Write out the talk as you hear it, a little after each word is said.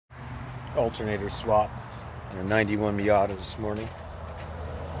alternator swap on a 91 Miata this morning.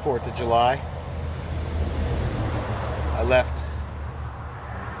 4th of July. I left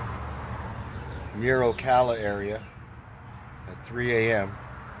near Ocala area at 3 a.m.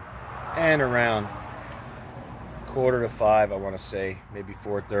 and around 4:45, I want to say, maybe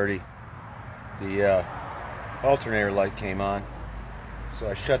 4:30, the alternator light came on. So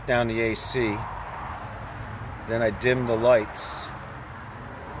I shut down the AC. Then I dimmed the lights.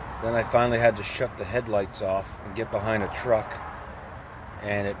 Then I finally had to shut the headlights off and get behind a truck.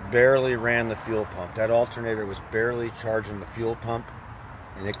 And it barely ran the fuel pump. That alternator was barely charging the fuel pump,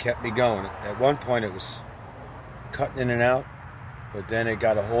 and it kept me going. At one point it was cutting in and out, but then it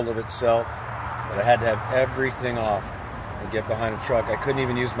got a hold of itself. But I had to have everything off and get behind a truck. I couldn't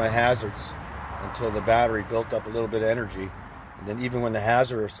even use my hazards until the battery built up a little bit of energy. And then even when the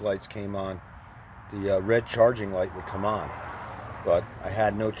hazardous lights came on, the red charging light would come on. But I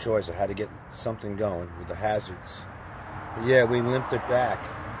had no choice. I had to get something going with the hazards. But yeah, we limped it back.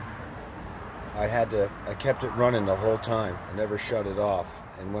 I kept it running the whole time. I never shut it off.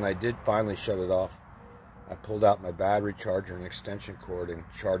 And when I did finally shut it off, I pulled out my battery charger and extension cord and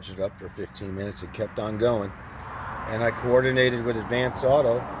charged it up for 15 minutes. It kept on going. And I coordinated with Advance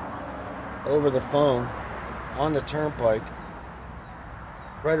Auto over the phone on the turnpike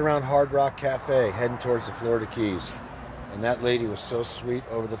right around Hard Rock Cafe, heading towards the Florida Keys. And that lady was so sweet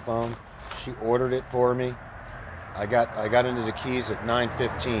over the phone. She ordered it for me. I got into the Keys at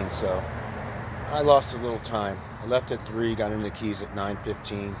 9:15, so I lost a little time. I left at 3, got into the Keys at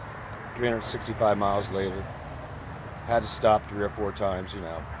 9:15, 365 miles later. Had to stop 3 or 4 times, you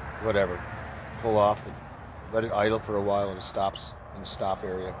know, whatever. Pull off and let it idle for a while in the stop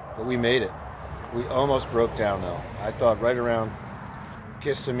area. But we made it. We almost broke down though. I thought right around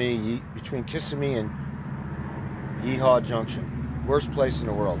Kissimmee, between Kissimmee and Yeehaw Junction, worst place in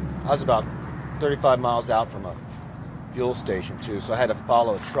the world. I was about 35 miles out from a fuel station too, so I had to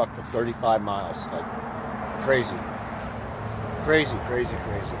follow a truck for 35 miles. Like crazy.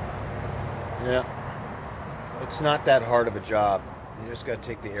 Yeah, it's not that hard of a job. You just got to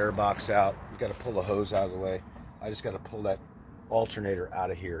take the air box out. You got to pull the hose out of the way. I just got to pull that alternator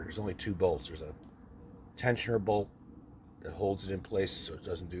out of here. There's only 2 bolts. There's a tensioner bolt that holds it in place so it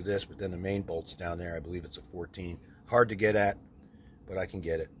doesn't do this, but then the main bolt's down there. I believe it's a 14. Hard to get at, but I can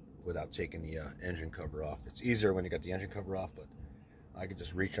get it without taking the engine cover off. It's easier when you got the engine cover off, but I could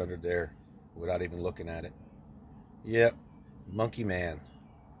just reach under there without even looking at it. Yep, Monkey Man.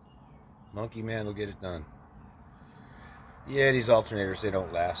 Monkey Man will get it done. Yeah, these alternators, they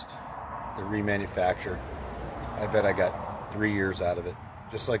don't last. They're remanufactured. I bet I got 3 years out of it.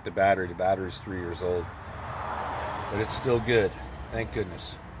 Just like the battery. The battery's 3 years old. But it's still good. Thank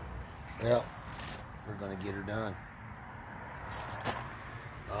goodness. Well, we're going to get her done.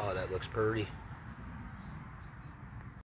 Oh, that looks pretty.